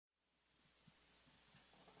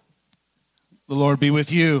The Lord be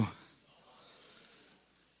with you.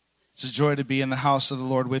 It's a joy to be in the house of the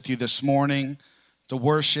Lord with you this morning, to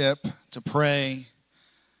worship, to pray,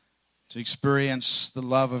 to experience the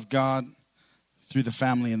love of God through the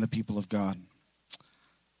family and the people of God.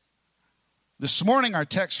 This morning, our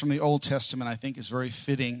text from the Old Testament, I think, is very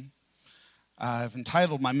fitting. I've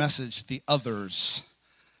entitled my message, The Others.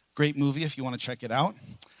 Great movie if you want to check it out.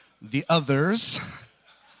 The Others.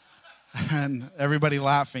 And everybody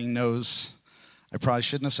laughing knows I probably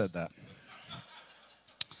shouldn't have said that.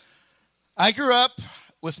 I grew up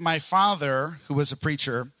with my father, who was a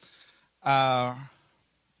preacher,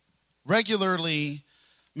 regularly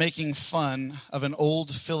making fun of an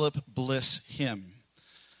old Philip Bliss hymn.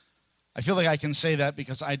 I feel like I can say that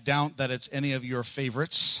because I doubt that it's any of your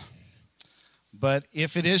favorites. But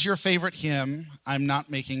if it is your favorite hymn, I'm not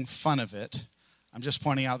making fun of it. I'm just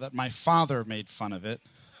pointing out that my father made fun of it.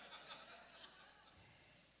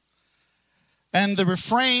 And the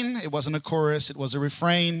refrain, it wasn't a chorus, it was a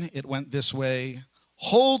refrain. It went this way: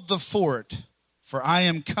 hold the fort, for I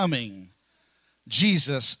am coming.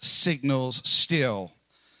 Jesus signals still.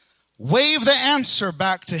 Wave the answer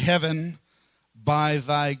back to heaven. By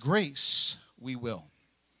thy grace we will.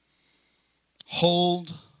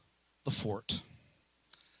 Hold the fort.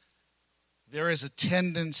 There is a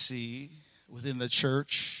tendency within the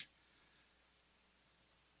church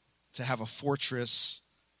to have a fortress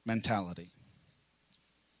mentality.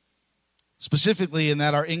 Specifically in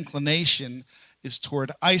that our inclination is toward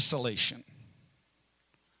isolation.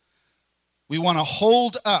 We want to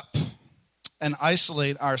hold up and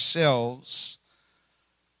isolate ourselves.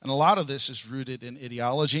 And a lot of this is rooted in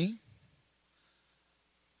ideology,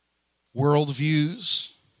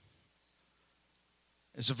 worldviews.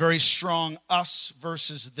 It's a very strong us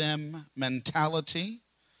versus them mentality.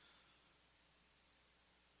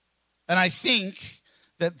 And I think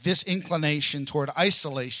that this inclination toward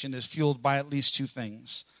isolation is fueled by at least two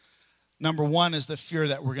things. Number one is the fear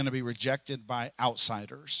that we're going to be rejected by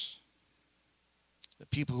outsiders.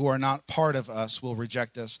 That people who are not part of us will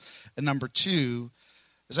reject us. And number two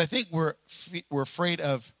is I think we're afraid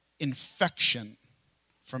of infection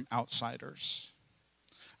from outsiders.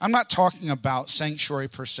 I'm not talking about sanctuary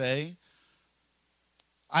per se.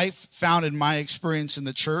 I've found in my experience in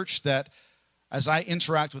the church that as I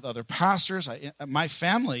interact with other pastors, my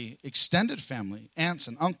family, extended family, aunts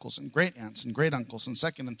and uncles and great aunts and great uncles and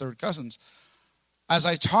second and third cousins, as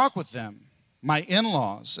I talk with them, my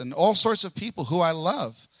in-laws and all sorts of people who I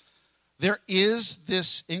love, there is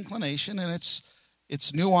this inclination, and it's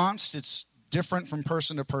nuanced, it's different from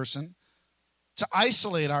person to person, to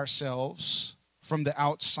isolate ourselves from the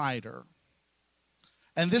outsider.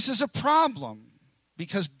 And this is a problem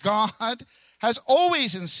because God has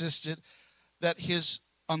always insisted that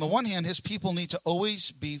on the one hand, his people need to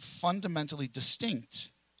always be fundamentally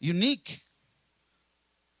distinct, unique,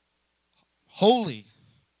 holy,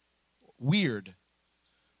 weird,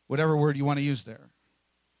 whatever word you want to use there.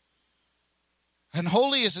 And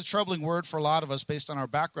holy is a troubling word for a lot of us based on our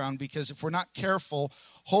background, because if we're not careful,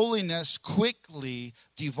 holiness quickly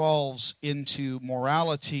devolves into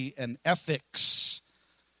morality and ethics.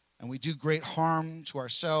 And we do great harm to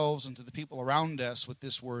ourselves and to the people around us with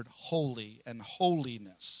this word holy and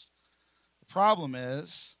holiness. The problem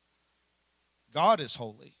is, God is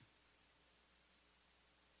holy.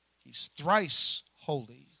 He's thrice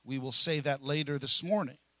holy. We will say that later this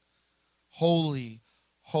morning. Holy,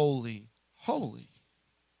 holy, holy.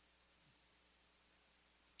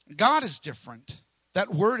 God is different.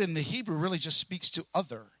 That word in the Hebrew really just speaks to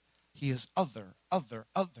other. He is other, other,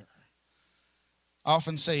 other. I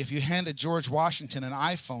often say if you handed George Washington an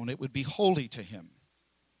iPhone, it would be holy to him.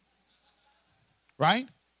 Right?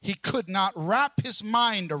 He could not wrap his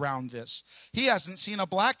mind around this. He hasn't seen a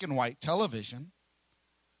black and white television.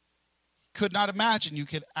 He could not imagine you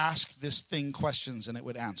could ask this thing questions and it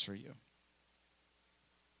would answer you.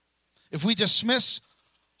 If we dismiss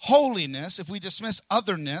holiness, if we dismiss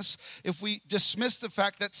otherness, if we dismiss the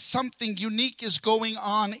fact that something unique is going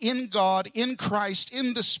on in God, in Christ,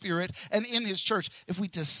 in the Spirit, and in his church, if we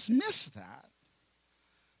dismiss that,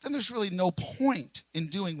 then there's really no point in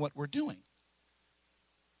doing what we're doing.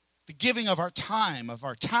 The giving of our time, of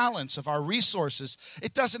our talents, of our resources,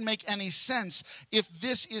 it doesn't make any sense if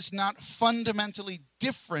this is not fundamentally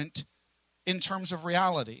different in terms of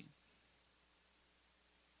reality.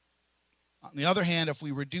 On the other hand, if we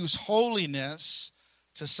reduce holiness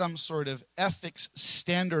to some sort of ethics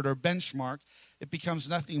standard or benchmark, it becomes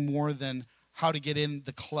nothing more than how to get in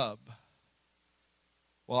the club.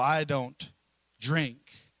 Well, I don't drink,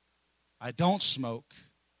 I don't smoke,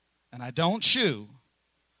 and I don't chew,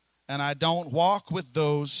 and I don't walk with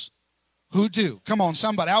those who do. Come on,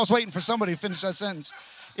 somebody. I was waiting for somebody to finish that sentence.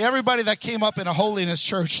 Everybody that came up in a holiness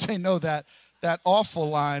church, they know that awful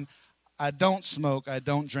line, I don't smoke, I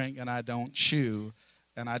don't drink, and I don't chew,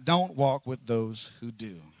 and I don't walk with those who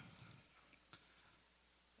do.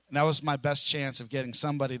 And that was my best chance of getting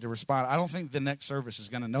somebody to respond. I don't think the next service is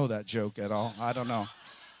going to know that joke at all. I don't know.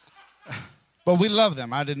 But we love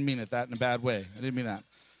them. I didn't mean it that in a bad way. I didn't mean that.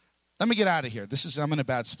 Let me get out of here. I'm in a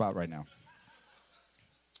bad spot right now.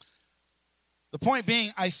 The point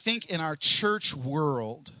being, I think in our church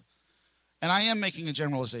world, and I am making a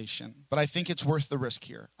generalization, but I think it's worth the risk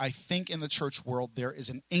here. I think in the church world there is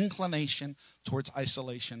an inclination towards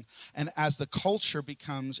isolation. And as the culture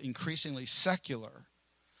becomes increasingly secular,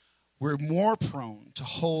 we're more prone to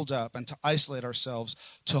hold up and to isolate ourselves,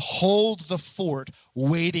 to hold the fort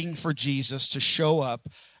waiting for Jesus to show up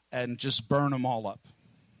and just burn them all up.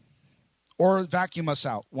 Or vacuum us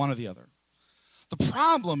out, one or the other. The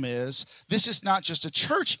problem is, this is not just a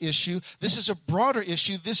church issue. This is a broader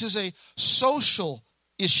issue. This is a social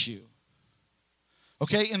issue.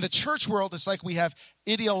 Okay? In the church world, it's like we have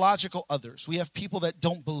ideological others. We have people that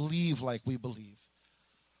don't believe like we believe.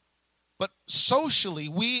 But socially,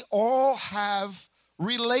 we all have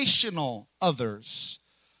relational others.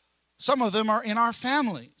 Some of them are in our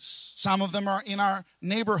families. Some of them are in our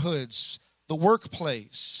neighborhoods, the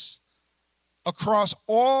workplace, across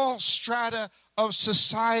all strata of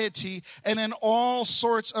society and in all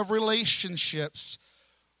sorts of relationships.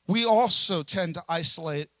 We also tend to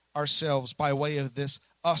isolate ourselves by way of this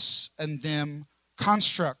us and them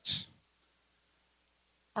construct.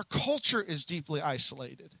 Our culture is deeply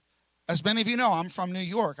isolated. As many of you know, I'm from New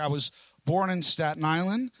York. I was born in Staten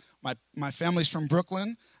Island. My family's from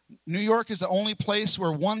Brooklyn. New York is the only place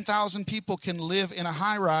where 1,000 people can live in a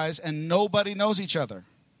high-rise and nobody knows each other.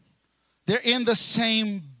 They're in the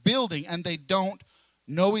same building and they don't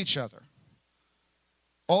know each other.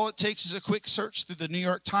 All it takes is a quick search through the New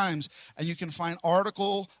York Times and you can find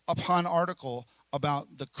article upon article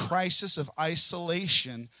about the crisis of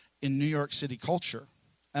isolation in New York City culture.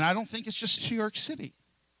 And I don't think it's just New York City.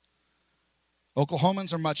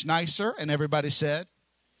 Oklahomans are much nicer, and everybody said,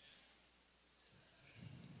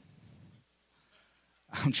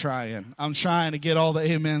 I'm trying to get all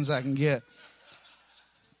the amens I can get.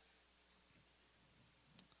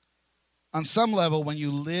 On some level, when you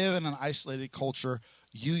live in an isolated culture,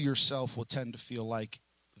 you yourself will tend to feel like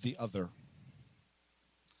the other.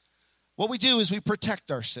 What we do is we protect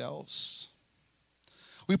ourselves.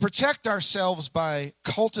 We protect ourselves by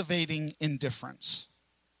cultivating indifference.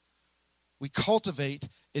 We cultivate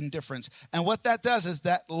indifference. And what that does is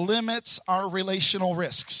that limits our relational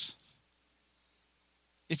risks.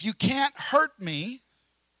 If you can't hurt me,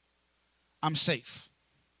 I'm safe.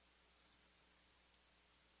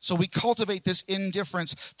 So we cultivate this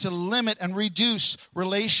indifference to limit and reduce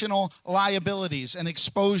relational liabilities and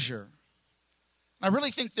exposure. I really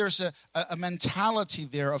think there's a mentality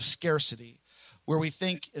there of scarcity, where we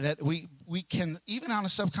think that we can, even on a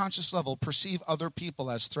subconscious level, perceive other people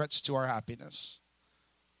as threats to our happiness.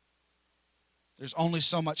 There's only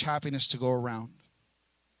so much happiness to go around.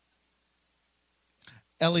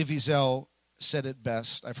 Elie Wiesel said it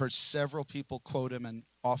best. I've heard several people quote him, and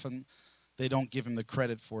often they don't give him the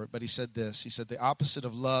credit for it, but he said this. He said, the opposite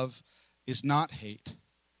of love is not hate,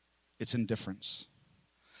 it's indifference.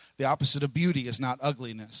 The opposite of beauty is not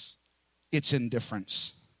ugliness, it's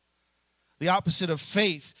indifference. The opposite of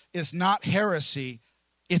faith is not heresy,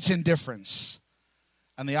 it's indifference.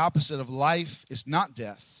 And the opposite of life is not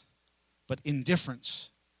death, but indifference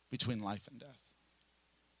between life and death.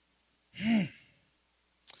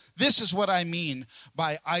 This is what I mean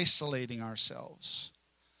by isolating ourselves.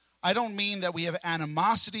 I don't mean that we have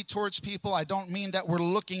animosity towards people. I don't mean that we're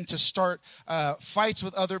looking to start fights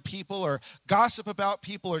with other people or gossip about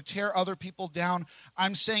people or tear other people down.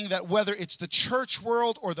 I'm saying that whether it's the church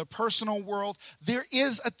world or the personal world, there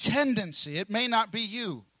is a tendency. It may not be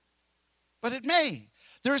you, but it may.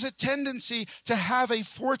 There's a tendency to have a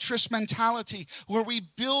fortress mentality where we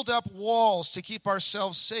build up walls to keep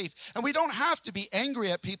ourselves safe. And we don't have to be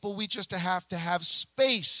angry at people. We just have to have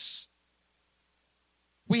space.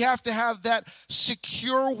 We have to have that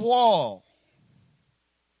secure wall.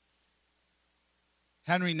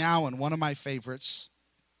 Henry Nouwen, one of my favorites,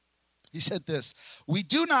 he said this: we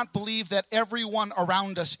do not believe that everyone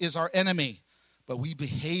around us is our enemy, but we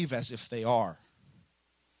behave as if they are.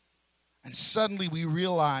 And suddenly we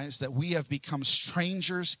realize that we have become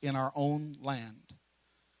strangers in our own land.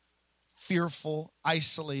 Fearful,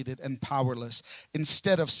 isolated, and powerless.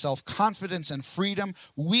 Instead of self-confidence and freedom,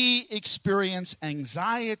 we experience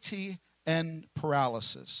anxiety and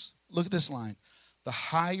paralysis. Look at this line. The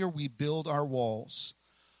higher we build our walls,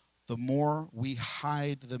 the more we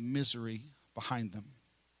hide the misery behind them.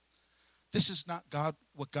 This is not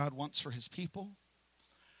what God wants for his people.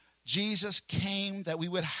 Jesus came that we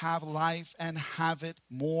would have life and have it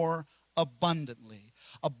more abundantly.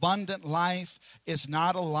 Abundant life is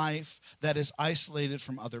not a life that is isolated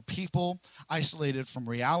from other people, isolated from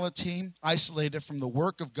reality, isolated from the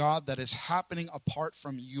work of God that is happening apart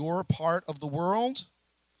from your part of the world.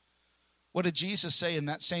 What did Jesus say in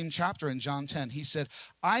that same chapter in John 10? He said,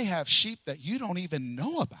 I have sheep that you don't even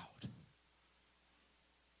know about.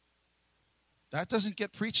 That doesn't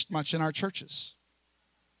get preached much in our churches.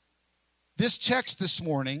 This text this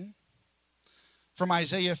morning from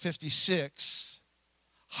Isaiah 56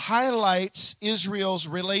 highlights Israel's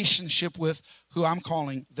relationship with who I'm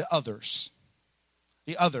calling the others.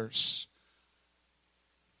 The others.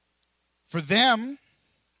 For them,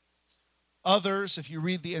 others, if you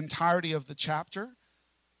read the entirety of the chapter,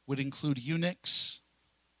 would include eunuchs.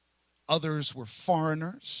 Others were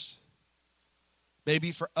foreigners.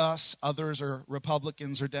 Maybe for us, others are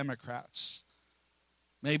Republicans or Democrats.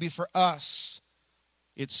 Maybe for us,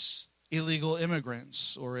 it's illegal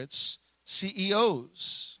immigrants or it's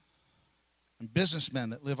CEOs and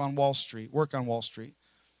businessmen that live on Wall Street, work on Wall Street.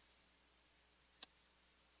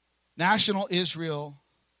 National Israel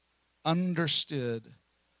understood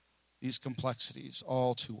these complexities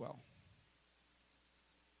all too well.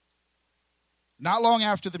 Not long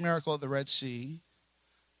after the miracle at the Red Sea,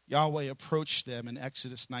 Yahweh approached them in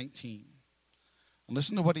Exodus 19. And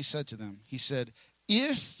listen to what he said to them. He said,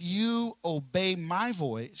 if you obey my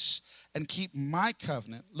voice and keep my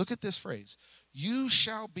covenant, look at this phrase, you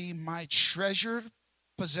shall be my treasured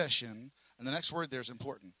possession. And the next word there is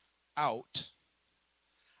important. Out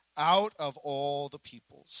of all the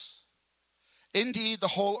peoples. Indeed, the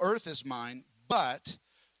whole earth is mine, but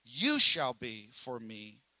you shall be for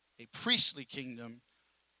me a priestly kingdom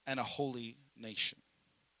and a holy nation.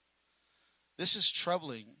 This is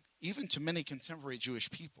troubling even to many contemporary Jewish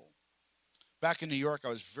people. Back in New York, I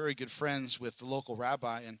was very good friends with the local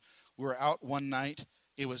rabbi, and we were out one night.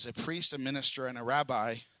 It was a priest, a minister, and a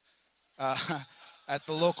rabbi at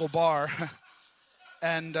the local bar.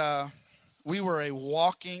 And we were a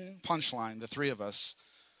walking punchline, the three of us.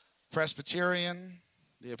 Presbyterian,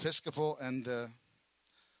 the Episcopal, and the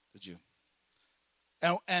Jew.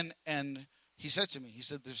 And he said to me, he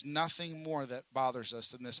said, there's nothing more that bothers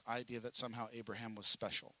us than this idea that somehow Abraham was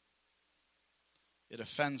special. It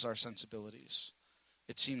offends our sensibilities.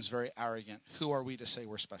 It seems very arrogant. Who are we to say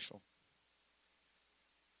we're special?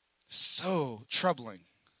 So troubling.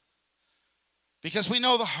 Because we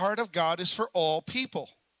know the heart of God is for all people.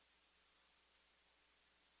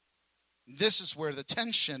 This is where the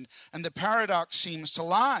tension and the paradox seems to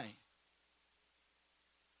lie.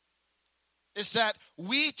 Is that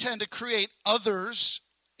we tend to create others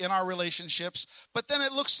in our relationships, but then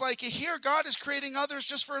it looks like here God is creating others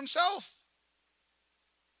just for himself.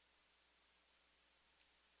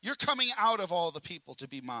 You're coming out of all the people to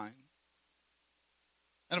be mine.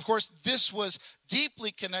 And of course, this was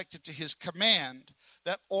deeply connected to his command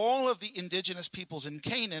that all of the indigenous peoples in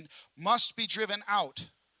Canaan must be driven out.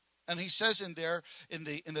 And he says in there, in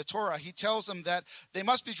the Torah, he tells them that they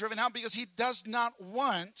must be driven out because he does not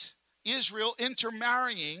want Israel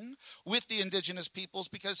intermarrying with the indigenous peoples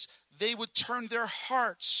because they would turn their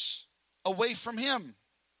hearts away from him.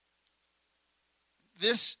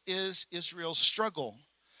 This is Israel's struggle.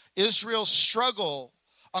 Israel's struggle,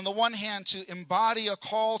 on the one hand, to embody a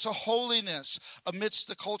call to holiness amidst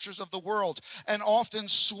the cultures of the world, and often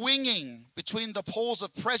swinging between the poles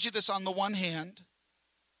of prejudice on the one hand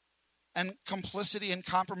and complicity and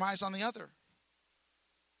compromise on the other.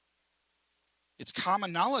 It's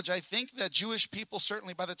common knowledge, I think, that Jewish people,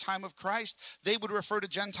 certainly by the time of Christ, they would refer to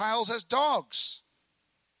Gentiles as dogs.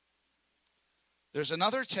 There's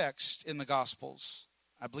another text in the Gospels,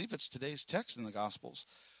 I believe it's today's text in the Gospels,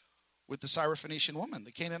 with the Syrophoenician woman,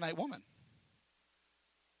 the Canaanite woman,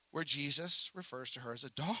 where Jesus refers to her as a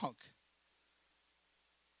dog.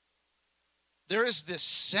 There is this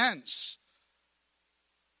sense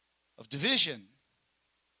of division,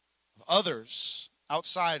 of others,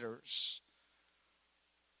 outsiders.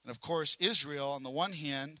 And of course, Israel, on the one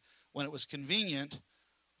hand, when it was convenient,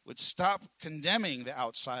 would stop condemning the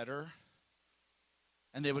outsider,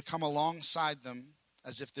 and they would come alongside them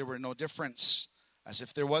as if there were no difference, as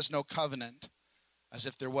if there was no covenant, as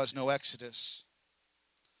if there was no Exodus.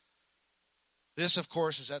 This, of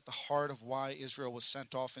course, is at the heart of why Israel was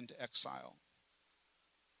sent off into exile.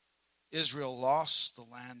 Israel lost the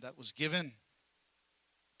land that was given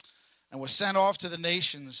and was sent off to the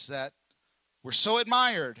nations that were so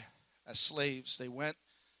admired as slaves. They went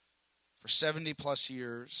for 70 plus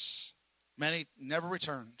years. Many never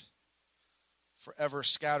returned, forever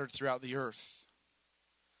scattered throughout the earth.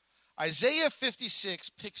 Isaiah 56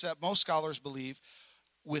 picks up, most scholars believe,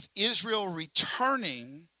 with Israel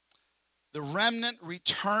returning, the remnant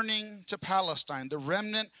returning to Palestine, the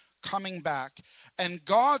remnant coming back. And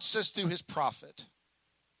God says through his prophet,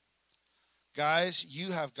 guys,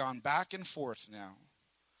 you have gone back and forth now,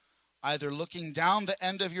 either looking down the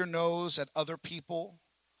end of your nose at other people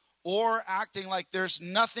or acting like there's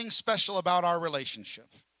nothing special about our relationship.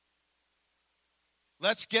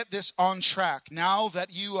 Let's get this on track now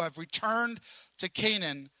that you have returned to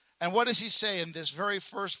Canaan. And what does he say in this very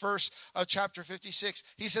first verse of chapter 56?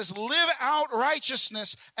 He says, live out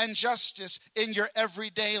righteousness and justice in your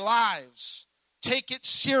everyday lives. Take it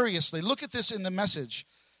seriously. Look at this in the Message.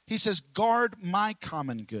 He says, guard my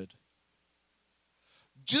common good.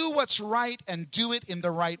 Do what's right and do it in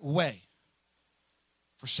the right way.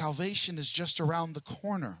 For salvation is just around the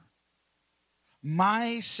corner.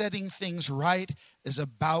 My setting things right is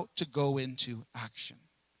about to go into action.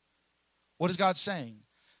 What is God saying?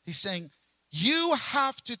 He's saying, you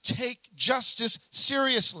have to take justice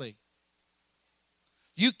seriously.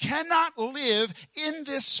 You cannot live in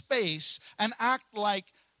this space and act like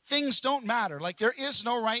things don't matter, like there is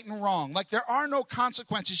no right and wrong, like there are no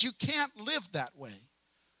consequences. You can't live that way.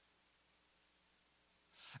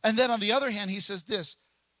 And then on the other hand, he says this,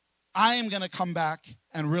 I am going to come back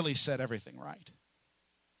and really set everything right.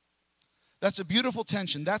 That's a beautiful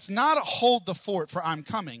tension. That's not a hold the fort for I'm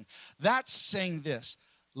coming. That's saying this,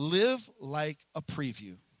 live like a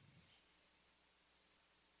preview.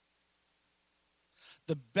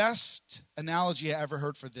 The best analogy I ever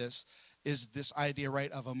heard for this is this idea,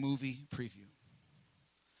 right, of a movie preview.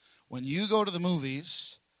 When you go to the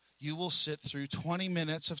movies, you will sit through 20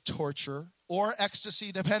 minutes of torture or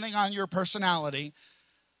ecstasy, depending on your personality,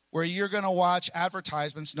 where you're going to watch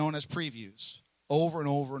advertisements known as previews over and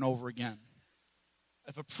over and over again.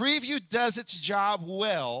 If a preview does its job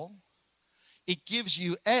well, it gives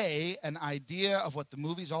you A, an idea of what the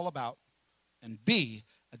movie's all about, and B,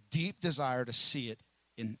 a deep desire to see it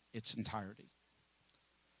in its entirety.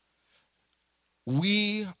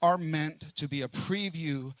 We are meant to be a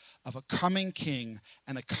preview of a coming king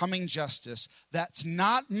and a coming justice that's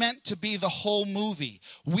not meant to be the whole movie.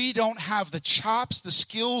 We don't have the chops, the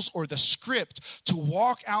skills, or the script to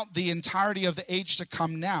walk out the entirety of the age to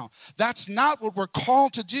come now. That's not what we're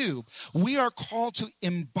called to do. We are called to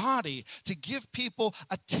embody, to give people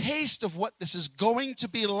a taste of what this is going to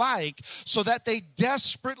be like so that they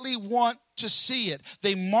desperately want to see it.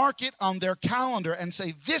 They mark it on their calendar and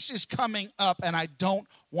say, this is coming up and I don't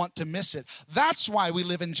want to miss it. That's why we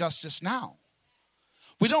live in justice now.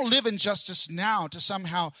 We don't live in justice now to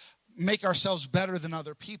somehow make ourselves better than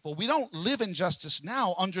other people. We don't live in justice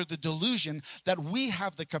now under the delusion that we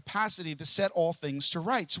have the capacity to set all things to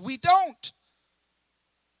rights. We don't.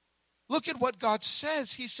 Look at what God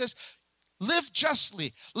says. He says, live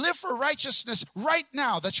justly, live for righteousness right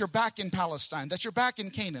now that you're back in Palestine, that you're back in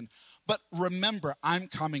Canaan. But remember, I'm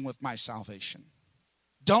coming with my salvation.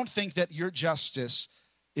 Don't think that your justice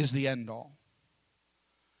is the end all.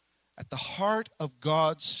 At the heart of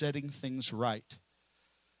God setting things right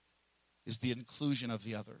is the inclusion of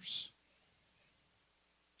the others,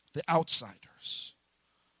 the outsiders.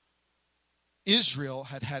 Israel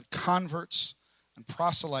had had converts and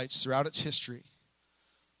proselytes throughout its history,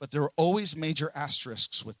 but there were always major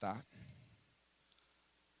asterisks with that.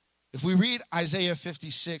 If we read Isaiah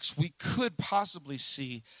 56, we could possibly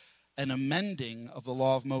see an amending of the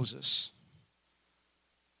law of Moses.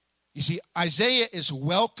 You see, Isaiah is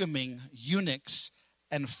welcoming eunuchs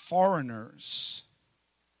and foreigners.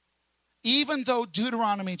 Even though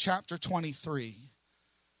Deuteronomy chapter 23,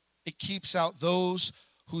 it keeps out those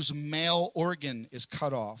whose male organ is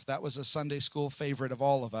cut off. That was a Sunday school favorite of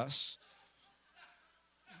all of us.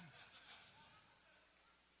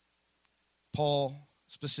 Paul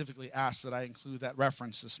specifically asked that I include that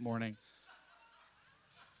reference this morning.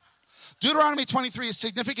 Deuteronomy 23 is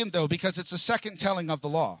significant, though, because it's a second telling of the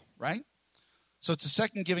law, right? So it's a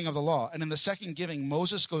second giving of the law. And in the second giving,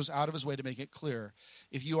 Moses goes out of his way to make it clear.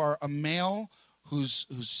 If you are a male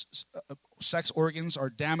whose sex organs are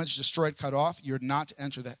damaged, destroyed, cut off, you're not to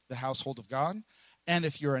enter the household of God. And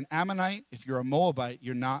if you're an Ammonite, if you're a Moabite,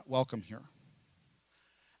 you're not welcome here.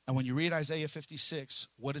 And when you read Isaiah 56,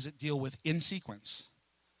 what does it deal with in sequence?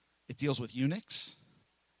 It deals with eunuchs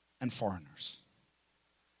and foreigners.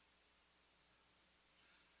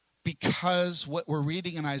 Because what we're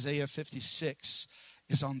reading in Isaiah 56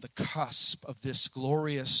 is on the cusp of this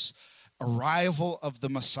glorious arrival of the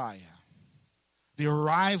Messiah. The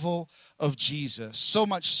arrival of Jesus. So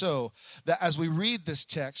much so that as we read this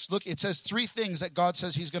text, look, it says three things that God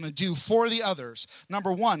says he's going to do for the others.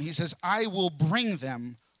 Number one, he says, I will bring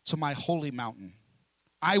them to my holy mountain.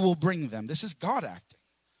 I will bring them. This is God acting.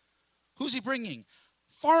 Who's he bringing?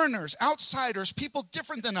 Foreigners, outsiders, people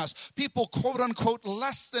different than us, people quote unquote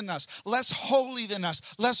less than us, less holy than us,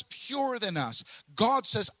 less pure than us. God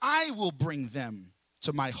says, I will bring them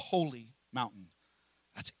to my holy mountain.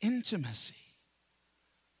 That's intimacy,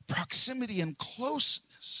 proximity and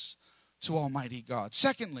closeness to Almighty God.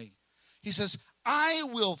 Secondly, he says, I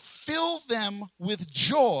will fill them with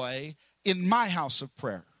joy in my house of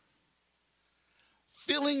prayer.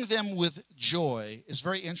 Filling them with joy is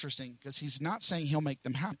very interesting because he's not saying he'll make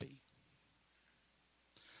them happy.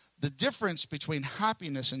 The difference between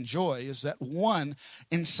happiness and joy is that one,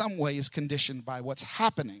 in some way, is conditioned by what's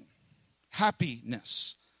happening.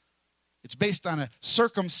 Happiness. It's based on a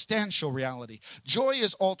circumstantial reality. Joy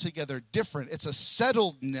is altogether different. It's a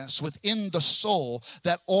settledness within the soul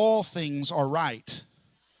that all things are right.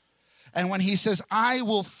 And when he says, I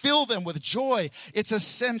will fill them with joy, it's a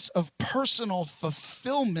sense of personal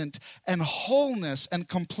fulfillment and wholeness and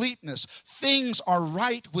completeness. Things are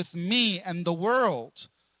right with me and the world.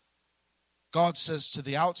 God says to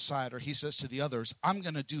the outsider, he says to the others, I'm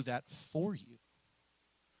going to do that for you.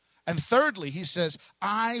 And thirdly, he says,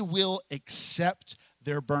 I will accept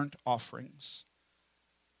their burnt offerings.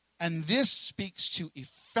 And this speaks to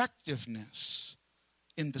effectiveness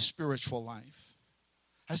in the spiritual life.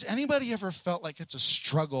 Has anybody ever felt like it's a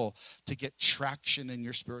struggle to get traction in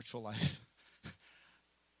your spiritual life?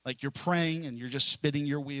 Like you're praying and you're just spinning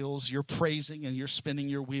your wheels. You're praising and you're spinning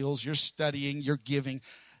your wheels. You're studying, you're giving.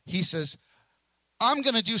 He says, I'm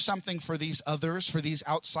going to do something for these others, for these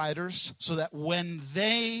outsiders, so that when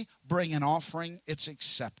they bring an offering, it's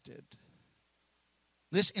accepted.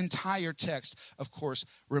 This entire text, of course,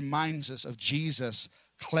 reminds us of Jesus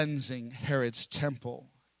cleansing Herod's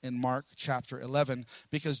temple in Mark chapter 11,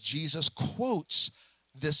 because Jesus quotes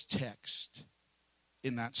this text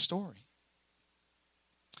in that story.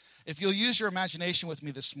 If you'll use your imagination with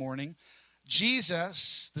me this morning,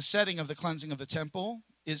 Jesus, the setting of the cleansing of the temple,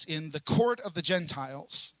 is in the court of the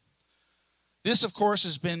Gentiles. This, of course,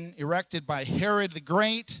 has been erected by Herod the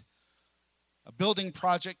Great, a building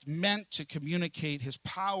project meant to communicate his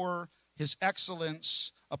power, his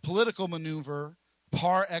excellence, a political maneuver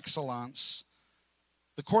par excellence.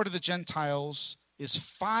 The court of the Gentiles is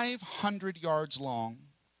 500 yards long,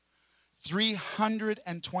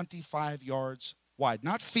 325 yards wide.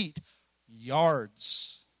 Not feet,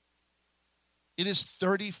 yards. It is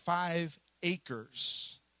 35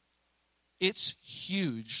 acres. It's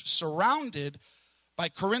huge, surrounded by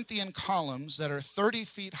Corinthian columns that are 30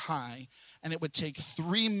 feet high, and it would take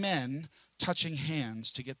 3 men touching hands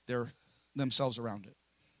to get themselves around it.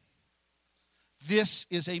 This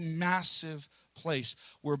is a massive place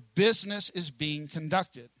where business is being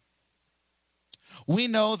conducted. We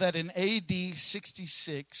know that in AD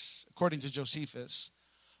 66, according to Josephus,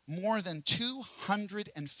 more than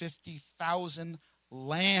 250,000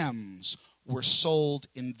 lambs were sold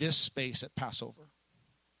in this space at Passover.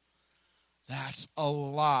 That's a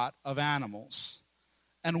lot of animals.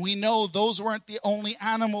 And we know those weren't the only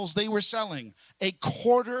animals they were selling.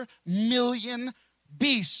 250,000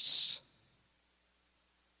 beasts,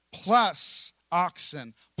 plus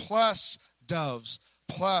oxen, plus doves,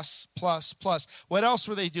 plus. What else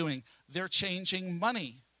were they doing? They're changing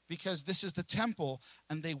money, because this is the temple,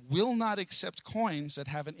 and they will not accept coins that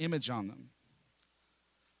have an image on them.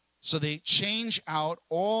 So they change out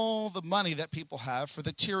all the money that people have for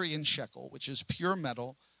the Tyrian shekel, which is pure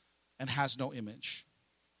metal and has no image.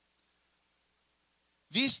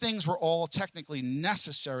 These things were all technically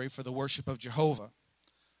necessary for the worship of Jehovah.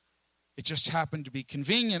 It just happened to be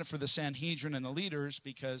convenient for the Sanhedrin and the leaders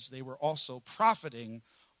because they were also profiting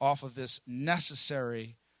off of this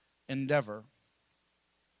necessary endeavor.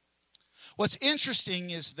 What's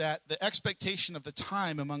interesting is that the expectation of the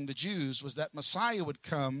time among the Jews was that Messiah would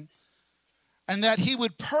come and that he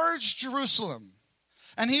would purge Jerusalem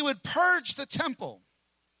and he would purge the temple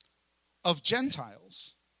of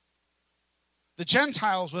Gentiles. The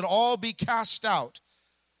Gentiles would all be cast out.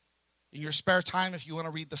 In your spare time, if you want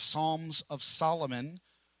to read the Psalms of Solomon,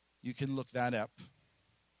 you can look that up.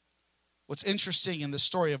 What's interesting in the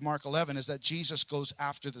story of Mark 11 is that Jesus goes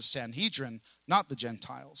after the Sanhedrin, not the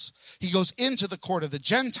Gentiles. He goes into the court of the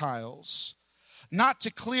Gentiles, not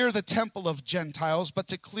to clear the temple of Gentiles, but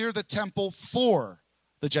to clear the temple for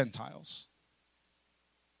the Gentiles.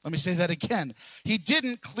 Let me say that again. He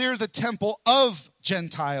didn't clear the temple of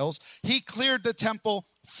Gentiles. He cleared the temple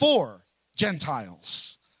for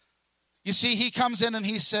Gentiles. You see, he comes in and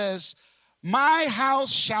he says, my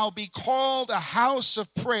house shall be called a house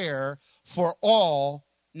of prayer for all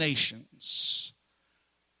nations.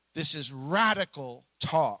 This is radical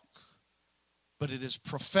talk, but it is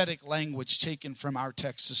prophetic language taken from our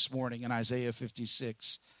text this morning in Isaiah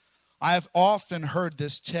 56. I have often heard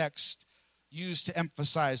this text used to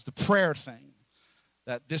emphasize the prayer thing,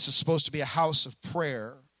 that this is supposed to be a house of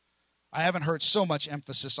prayer. I haven't heard so much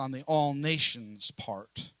emphasis on the all nations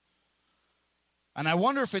part. And I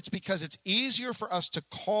wonder if it's because it's easier for us to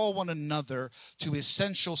call one another to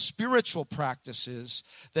essential spiritual practices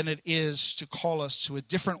than it is to call us to a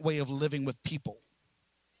different way of living with people.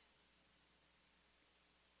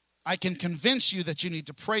 I can convince you that you need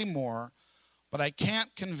to pray more, but I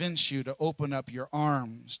can't convince you to open up your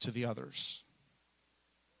arms to the others.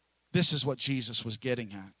 This is what Jesus was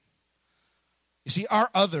getting at. You see, our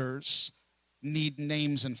others need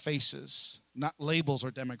names and faces, not labels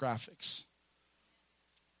or demographics.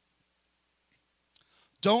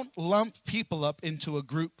 Don't lump people up into a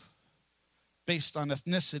group based on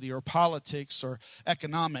ethnicity or politics or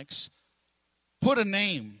economics. Put a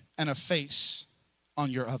name and a face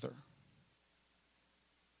on your other.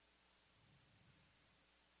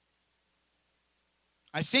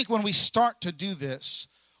 I think when we start to do this,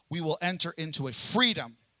 we will enter into a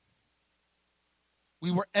freedom.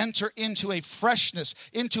 We will enter into a freshness,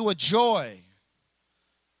 into a joy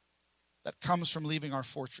that comes from leaving our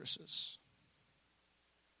fortresses.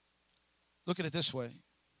 Look at it this way.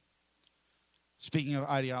 Speaking of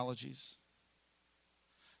ideologies,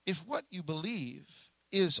 if what you believe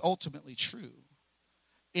is ultimately true,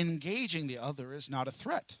 engaging the other is not a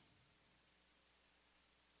threat.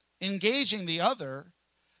 Engaging the other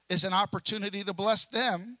is an opportunity to bless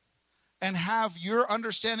them and have your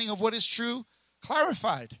understanding of what is true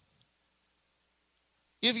clarified.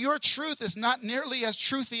 If your truth is not nearly as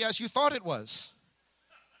truthy as you thought it was,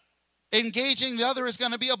 engaging the other is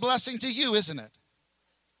going to be a blessing to you, isn't it?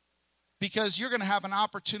 Because you're going to have an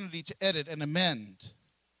opportunity to edit and amend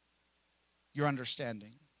your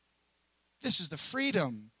understanding. This is the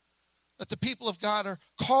freedom that the people of God are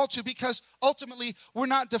called to, because ultimately we're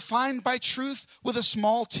not defined by truth with a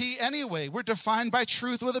small t anyway. We're defined by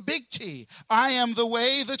truth with a big T. I am the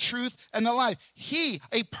way, the truth, and the life. He,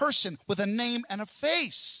 a person with a name and a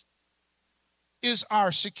face, is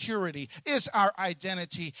our security, is our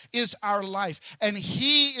identity, is our life. And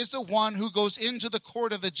he is the one who goes into the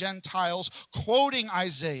court of the Gentiles, quoting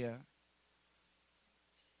Isaiah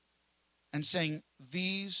and saying,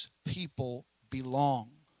 these people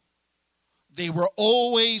belong. They were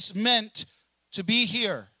always meant to be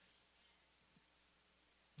here.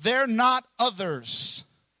 They're not others.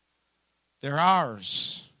 They're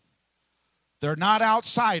ours. They're not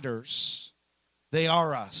outsiders. They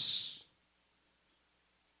are us.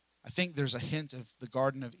 I think there's a hint of the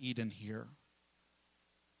Garden of Eden here,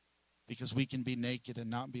 because we can be naked and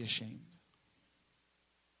not be ashamed.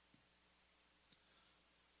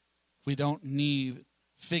 We don't need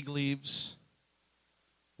fig leaves.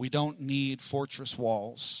 We don't need fortress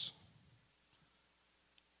walls.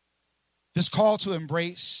 This call to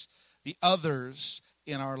embrace the others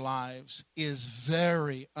in our lives is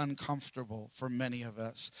very uncomfortable for many of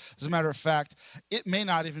us. As a matter of fact, it may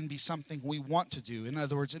not even be something we want to do. In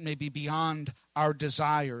other words, it may be beyond our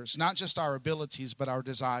desires, not just our abilities, but our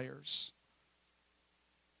desires.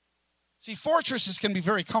 See, fortresses can be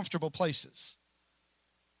very comfortable places.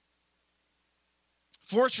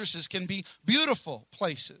 Fortresses can be beautiful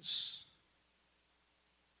places.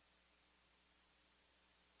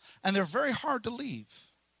 And they're very hard to leave.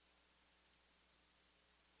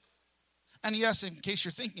 And yes, in case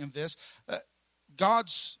you're thinking of this,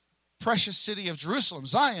 God's precious city of Jerusalem,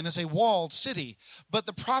 Zion, is a walled city. But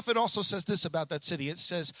the prophet also says this about that city. It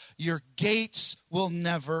says, your gates will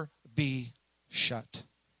never be shut.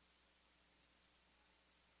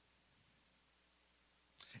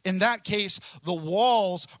 In that case, the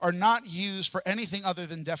walls are not used for anything other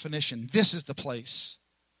than definition. This is the place.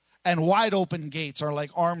 And wide open gates are like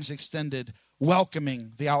arms extended,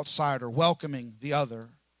 welcoming the outsider, welcoming the other.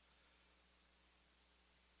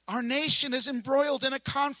 Our nation is embroiled in a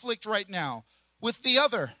conflict right now with the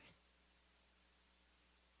other.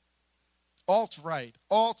 Alt-right,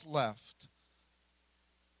 alt-left,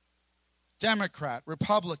 Democrat,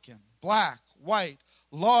 Republican, black, white,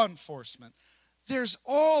 law enforcement. There's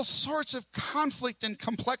all sorts of conflict and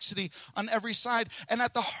complexity on every side. And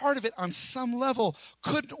at the heart of it, on some level,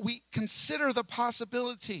 couldn't we consider the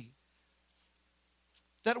possibility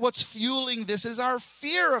that what's fueling this is our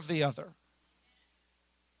fear of the other?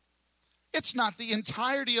 It's not the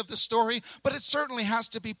entirety of the story, but it certainly has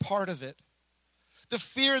to be part of it. The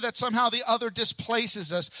fear that somehow the other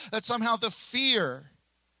displaces us, that somehow the fear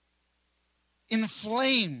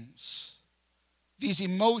inflames these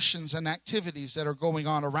emotions and activities that are going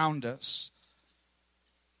on around us.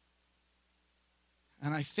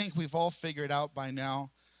 And I think we've all figured out by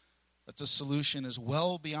now that the solution is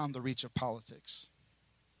well beyond the reach of politics.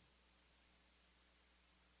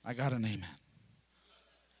 I got an amen.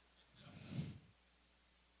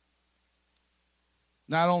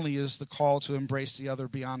 Not only is the call to embrace the other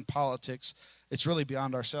beyond politics, it's really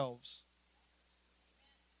beyond ourselves.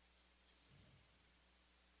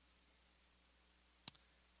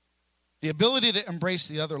 The ability to embrace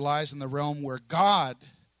the other lies in the realm where God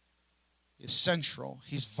is central.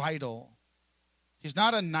 He's vital. He's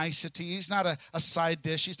not a nicety. He's not a side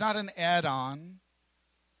dish. He's not an add-on.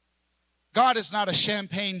 God is not a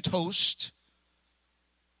champagne toast.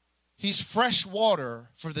 He's fresh water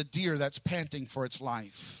for the deer that's panting for its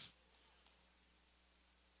life.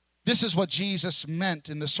 This is what Jesus meant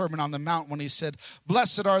in the Sermon on the Mount when he said,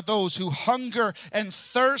 "Blessed are those who hunger and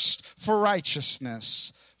thirst for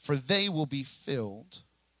righteousness, for they will be filled."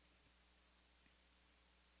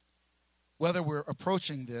 Whether we're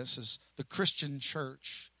approaching this as the Christian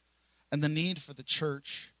church and the need for the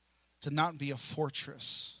church to not be a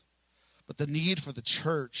fortress, but the need for the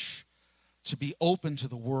church to be open to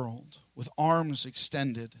the world with arms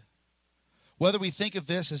extended. Whether we think of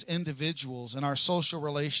this as individuals and our social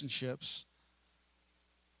relationships,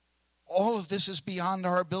 all of this is beyond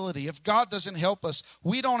our ability. If God doesn't help us,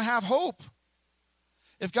 we don't have hope.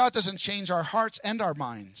 If God doesn't change our hearts and our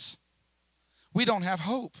minds, we don't have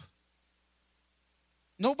hope.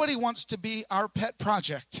 Nobody wants to be our pet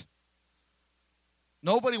project.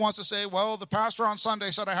 Nobody wants to say, well, the pastor on Sunday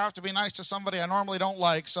said I have to be nice to somebody I normally don't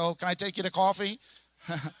like, so can I take you to coffee?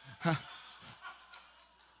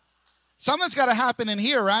 Something's got to happen in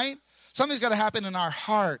here, right? Something's got to happen in our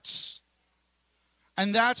hearts.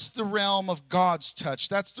 And that's the realm of God's touch.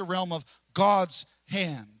 That's the realm of God's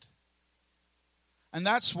hand. And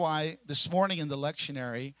that's why this morning in the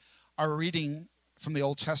lectionary, our reading from the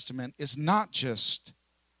Old Testament is not just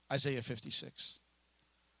Isaiah 56.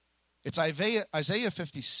 It's Isaiah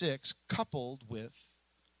 56 coupled with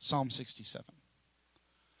Psalm 67.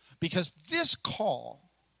 Because this call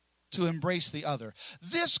to embrace the other,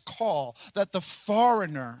 this call that the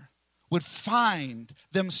foreigner would find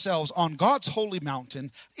themselves on God's holy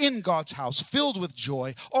mountain, in God's house, filled with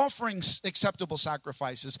joy, offering acceptable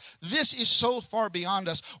sacrifices, this is so far beyond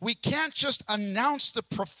us. We can't just announce the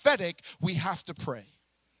prophetic, we have to pray.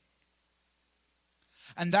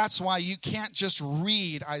 And that's why you can't just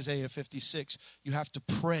read Isaiah 56. You have to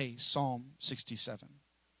pray Psalm 67.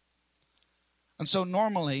 And so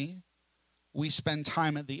normally, we spend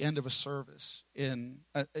time at the end of a service,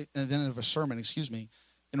 at the end of a sermon,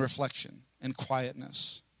 in reflection, in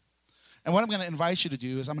quietness. And what I'm going to invite you to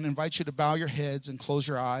do is I'm going to invite you to bow your heads and close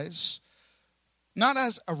your eyes. Not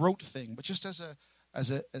as a rote thing, but just as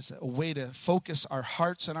a way to focus our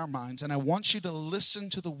hearts and our minds. And I want you to listen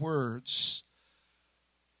to the words.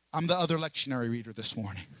 I'm the other lectionary reader this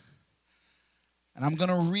morning. And I'm going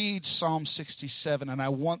to read Psalm 67, and I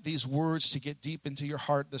want these words to get deep into your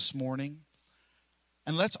heart this morning.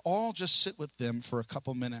 And let's all just sit with them for a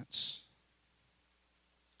couple minutes.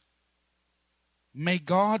 May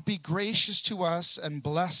God be gracious to us and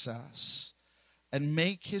bless us and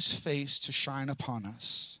make his face to shine upon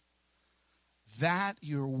us, that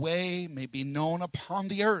your way may be known upon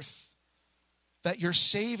the earth, that your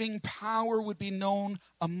saving power would be known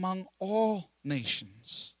among all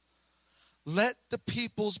nations. Let the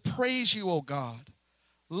peoples praise you, O God.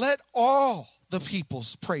 Let all the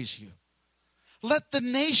peoples praise you. Let the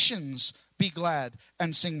nations be glad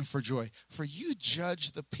and sing for joy. For you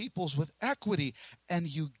judge the peoples with equity, and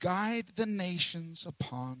you guide the nations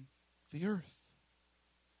upon the earth.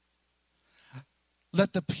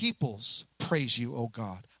 Let the peoples praise you, O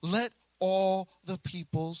God. Let all the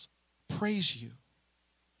peoples praise you.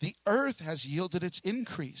 The earth has yielded its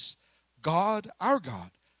increase. God, our God,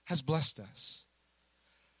 has blessed us.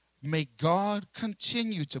 May God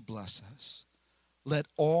continue to bless us. Let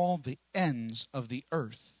all the ends of the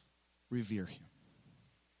earth revere him.